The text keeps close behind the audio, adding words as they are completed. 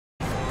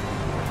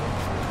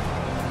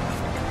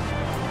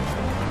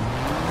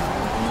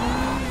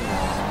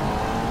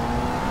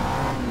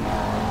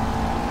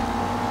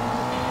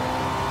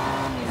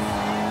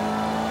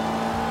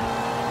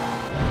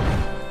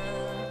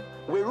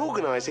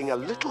organising a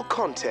little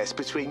contest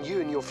between you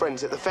and your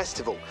friends at the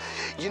festival.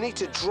 You need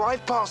to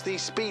drive past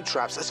these speed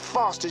traps as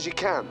fast as you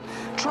can.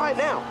 Try it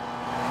now.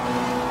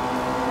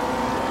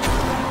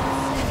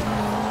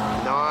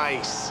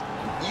 Nice.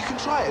 You can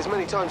try it as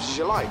many times as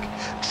you like.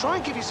 Try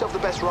and give yourself the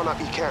best run-up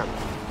you can.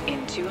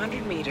 In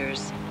 200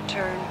 meters,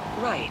 turn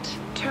right.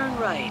 Turn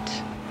right.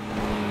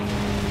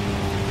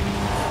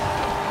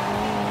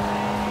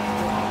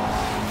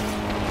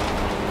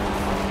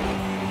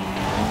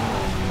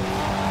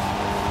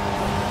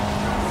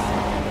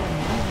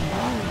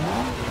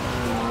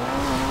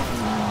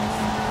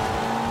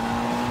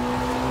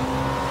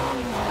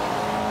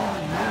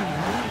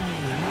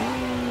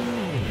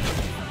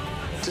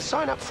 To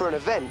sign up for an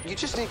event, you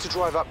just need to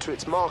drive up to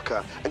its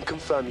marker and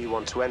confirm you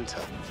want to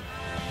enter.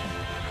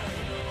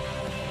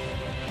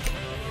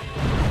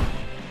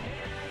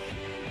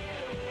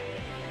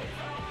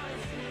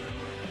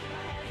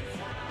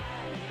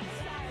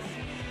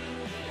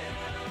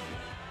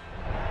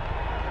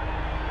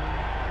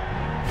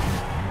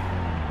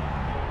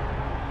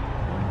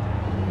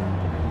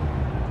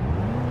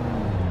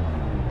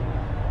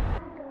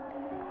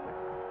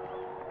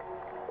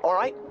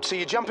 Alright, so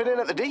you're jumping in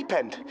at the deep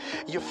end.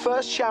 Your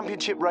first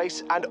championship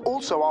race and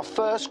also our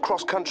first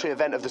cross-country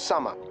event of the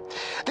summer.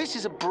 This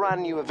is a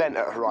brand new event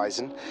at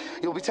Horizon.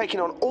 You'll be taking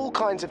on all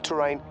kinds of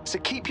terrain, so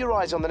keep your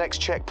eyes on the next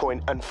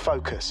checkpoint and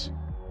focus.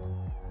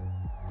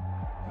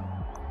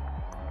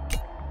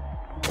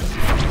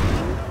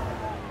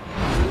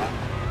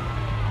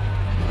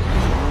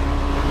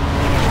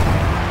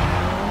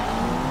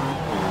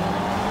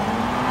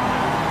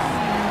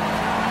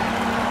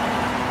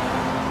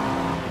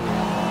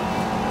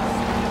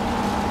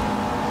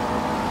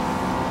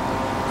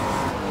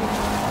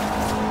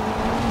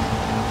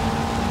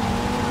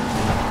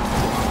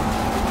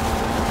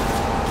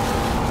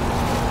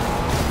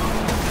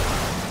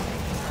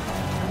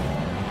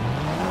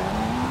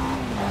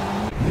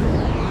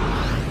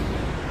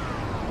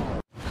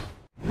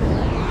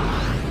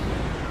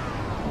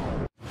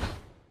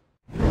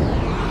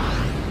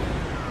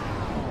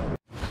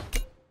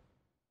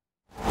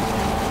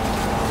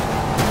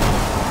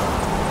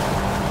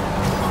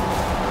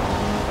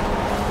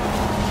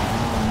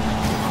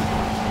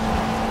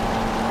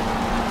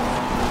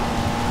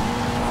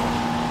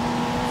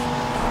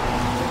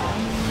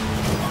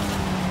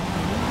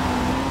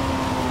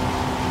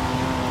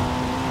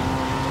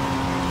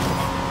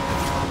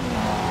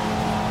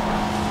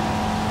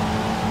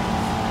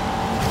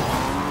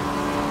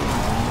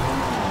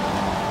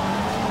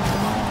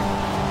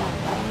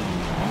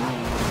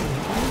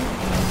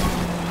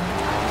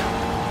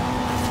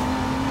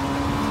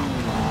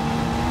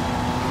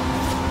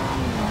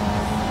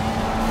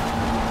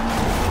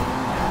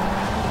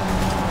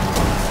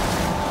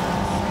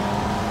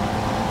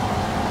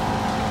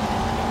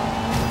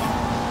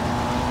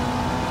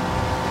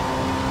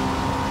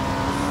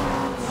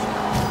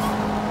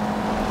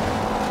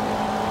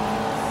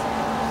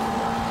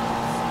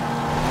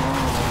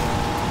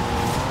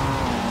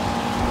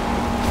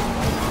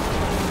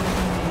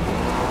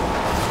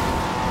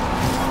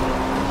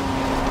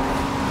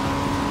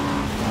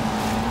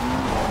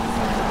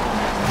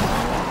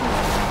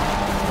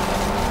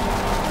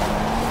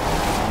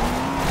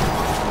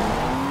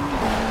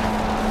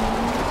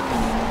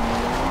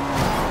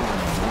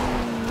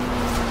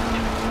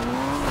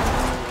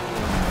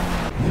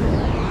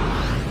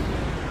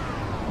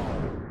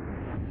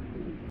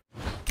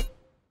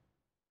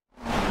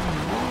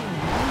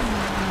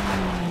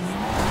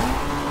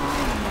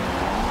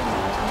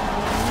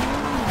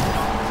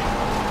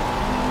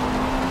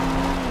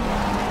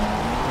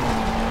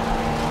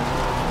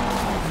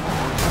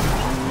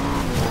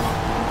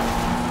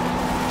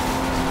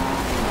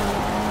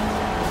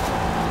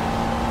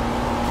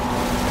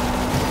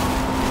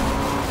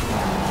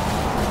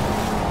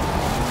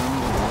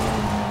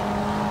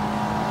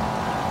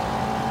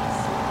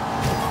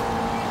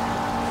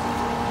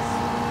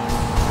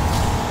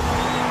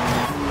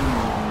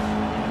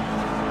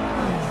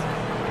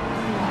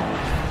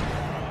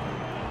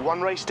 One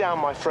race down,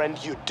 my friend.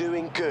 You're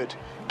doing good.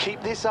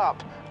 Keep this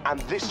up, and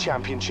this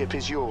championship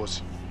is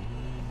yours.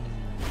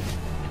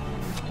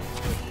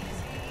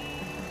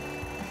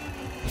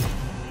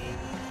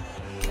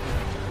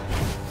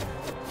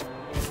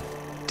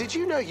 Did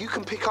you know you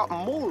can pick up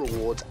more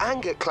rewards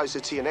and get closer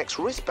to your next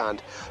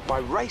wristband by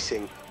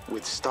racing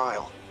with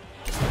style?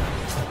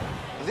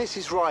 This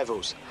is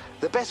Rivals,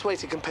 the best way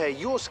to compare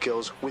your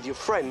skills with your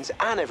friends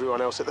and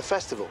everyone else at the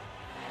festival.